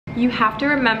You have to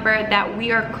remember that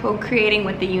we are co-creating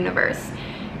with the universe.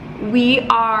 We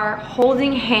are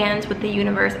holding hands with the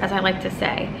universe, as I like to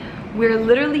say. We're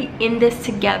literally in this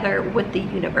together with the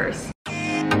universe.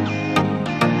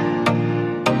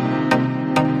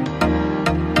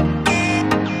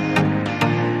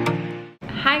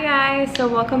 Hi guys, so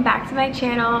welcome back to my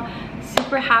channel.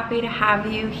 Super happy to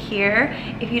have you here.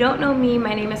 If you don't know me,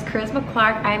 my name is Charisma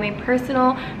Clark. I am a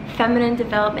personal feminine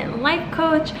development life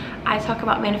coach. I talk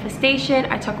about manifestation,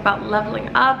 I talk about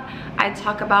leveling up, I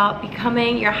talk about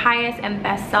becoming your highest and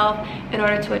best self in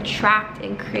order to attract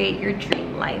and create your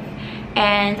dream life.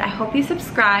 And I hope you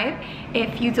subscribe.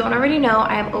 If you don't already know,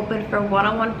 I am open for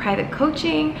one-on-one private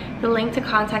coaching. The link to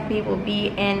contact me will be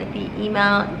in the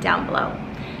email down below.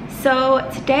 So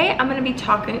today I'm going to be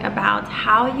talking about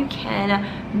how you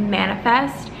can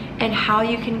manifest and how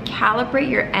you can calibrate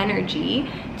your energy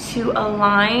to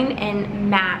align and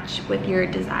match with your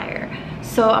desire.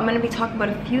 So I'm going to be talking about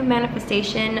a few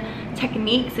manifestation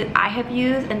techniques that I have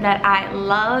used and that I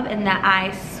love and that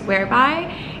I swear by,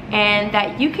 and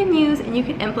that you can use and you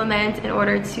can implement in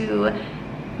order to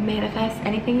manifest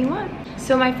anything you want.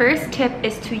 So my first tip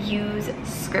is to use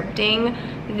scripting.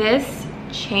 This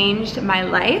changed my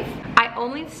life. I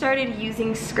only started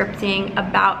using scripting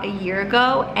about a year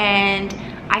ago, and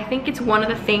I think it's one of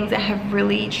the things that have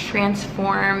really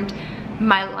transformed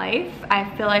my life. I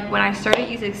feel like when I started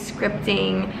using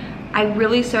scripting, I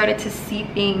really started to see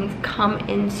things come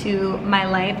into my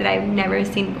life that I've never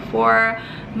seen before.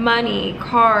 Money,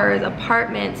 cars,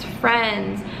 apartments,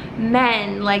 friends,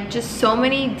 men, like just so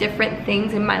many different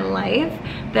things in my life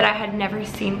that I had never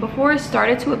seen before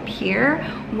started to appear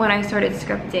when I started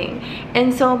scripting.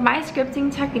 And so my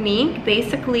scripting technique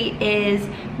basically is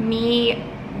me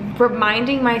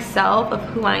reminding myself of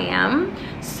who I am.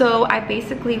 So I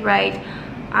basically write,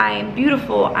 I am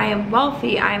beautiful, I am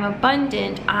wealthy, I am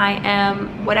abundant, I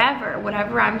am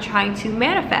whatever I'm trying to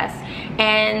manifest.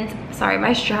 And sorry,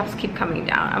 my straps keep coming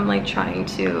down. I'm like trying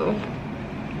to,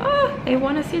 they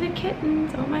want to see the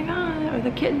kittens, oh my god, or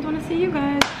the kittens want to see you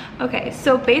guys. Okay,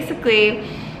 so basically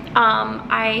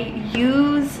I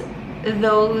use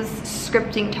those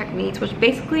scripting techniques, which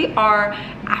basically are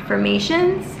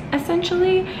affirmations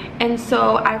essentially. And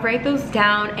so I write those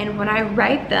down, and when I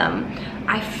write them,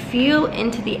 I feel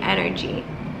into the energy.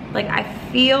 Like I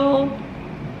feel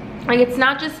like it's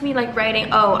not just me like writing,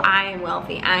 oh, I am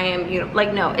wealthy, I am, you know,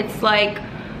 like no, it's like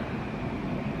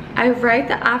I write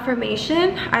the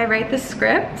affirmation, I write the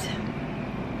script,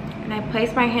 and I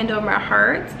place my hand over my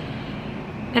heart,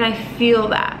 and I feel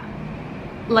that.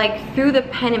 Like through the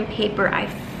pen and paper, I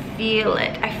feel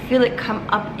it come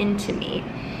up into me.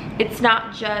 It's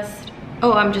not just,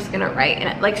 oh, I'm just gonna write.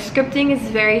 And like scripting is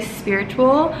very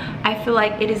spiritual. I feel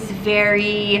like it is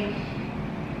very,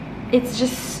 it's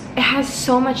just, it has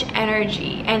so much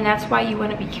energy, and that's why you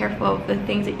want to be careful of the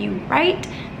things that you write,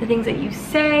 the things that you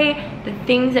say, the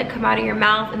things that come out of your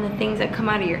mouth, and the things that come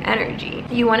out of your energy.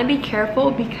 You want to be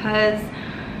careful because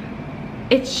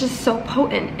it's just so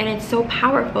potent and it's so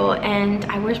powerful, and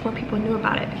I wish more people knew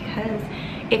about it. Because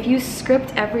if you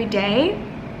script every day,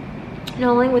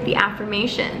 not only with the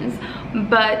affirmations,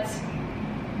 but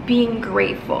being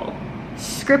grateful,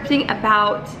 scripting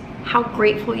about how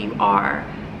grateful you are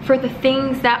for the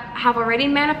things that have already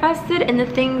manifested and the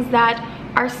things that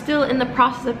are still in the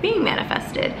process of being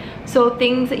manifested. So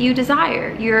things that you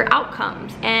desire, your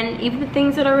outcomes, and even the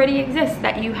things that already exist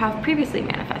that you have previously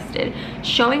manifested.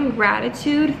 Showing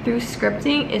gratitude through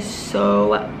scripting is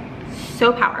so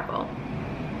powerful.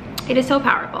 It is so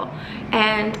powerful,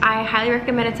 and I highly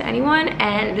recommend it to anyone.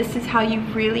 And this is how you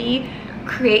really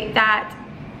create that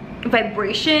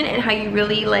vibration, and how you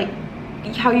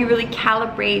really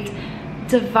calibrate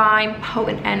divine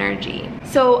potent energy.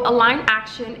 So aligned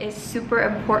action is super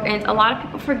important. A lot of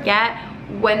people forget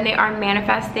when they are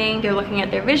manifesting. They're looking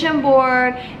at their vision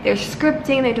board, they're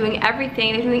scripting, they're doing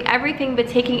everything but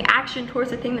taking action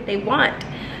towards the thing that they want.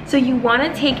 So you want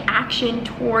to take action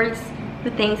towards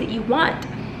the things that you want.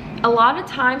 A lot of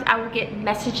times I will get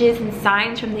messages and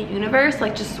signs from the universe,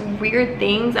 like just weird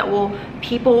things that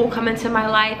people will come into my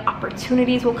life,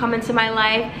 opportunities will come into my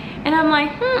life, and I'm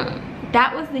like,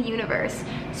 that was the universe.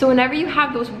 So whenever you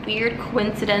have those weird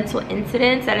coincidental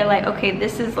incidents that are like, okay,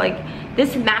 this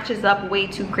matches up way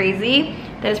too crazy,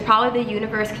 that is probably the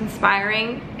universe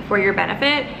conspiring for your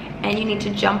benefit, and you need to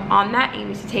jump on that, and you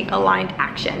need to take aligned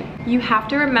action. You have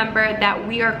to remember that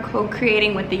we are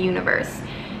co-creating with the universe.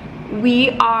 We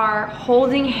are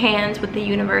holding hands with the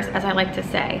universe, as I like to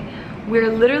say.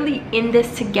 We're literally in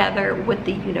this together with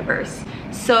the universe.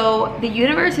 So the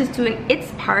universe is doing its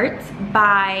part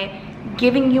by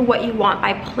giving you what you want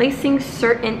by placing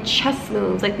certain chess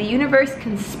moves. Like the universe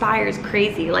conspires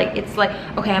crazy. Like it's like,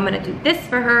 okay, I'm gonna do this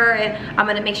for her, and I'm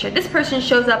gonna make sure this person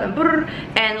shows up,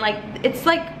 and like it's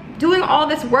like doing all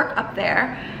this work up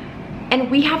there, and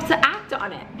we have to act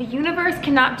on it. The universe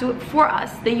cannot do it for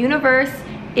us. The universe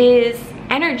is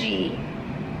energy.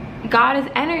 God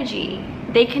is energy.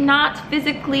 They cannot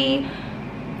physically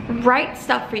write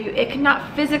stuff for you. It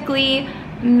cannot physically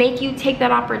make you take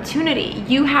that opportunity.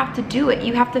 You have to do it.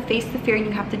 You have to face the fear, and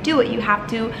you have to do it. You have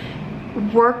to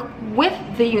work with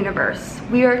the universe.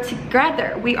 We are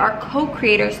together. We are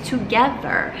co-creators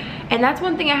together. And that's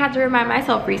one thing I had to remind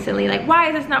myself recently. Like, why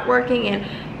is this not working?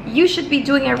 And you should be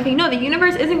doing everything. No, the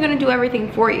universe isn't going to do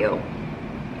everything for you.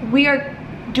 We are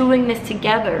doing this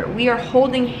together. We are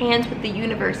holding hands with the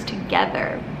universe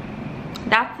together.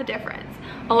 That's the difference.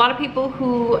 A lot of people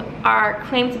who are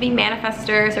claimed to be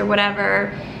manifestors or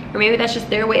whatever, or maybe that's just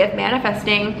their way of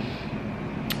manifesting,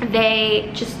 they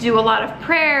just do a lot of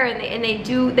prayer, and they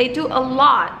do a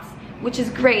lot, which is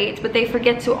great, but they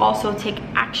forget to also take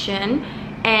action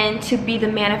and to be the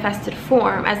manifested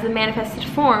form. As the manifested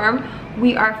form,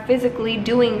 we are physically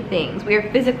doing things. We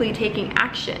are physically taking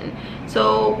action.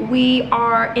 So we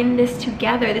are in this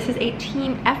together. This is a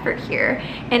team effort here,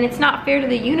 and it's not fair to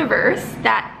the universe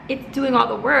that it's doing all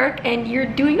the work and you're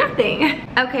doing nothing.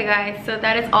 Okay guys, so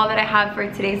that is all that I have for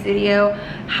today's video.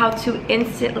 How to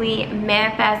instantly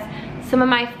manifest. Some of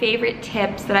my favorite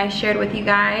tips that I shared with you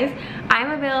guys.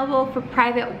 I'm available for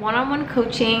private one-on-one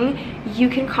coaching. You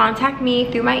can contact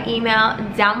me through my email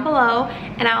down below,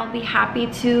 and I'll be happy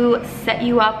to set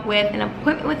you up with an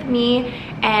appointment with me,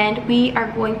 and we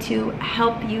are going to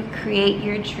help you create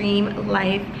your dream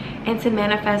life and to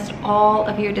manifest all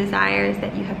of your desires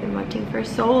that you have been wanting for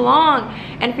so long,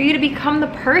 and for you to become the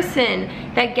person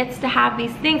that gets to have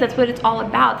these things. That's what it's all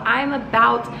about. I'm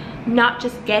about not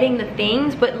just getting the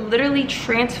things, but literally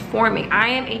transforming. I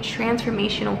am a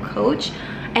transformational coach,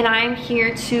 and I am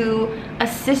here to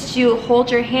assist you, hold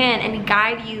your hand, and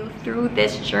guide you through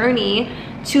this journey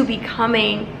to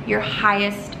becoming your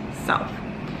highest self.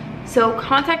 So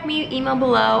contact me, email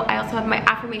below. I also have my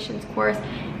affirmations course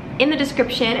in the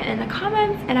description and in the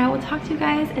comments, and I will talk to you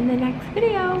guys in the next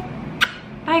video.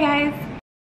 Bye guys.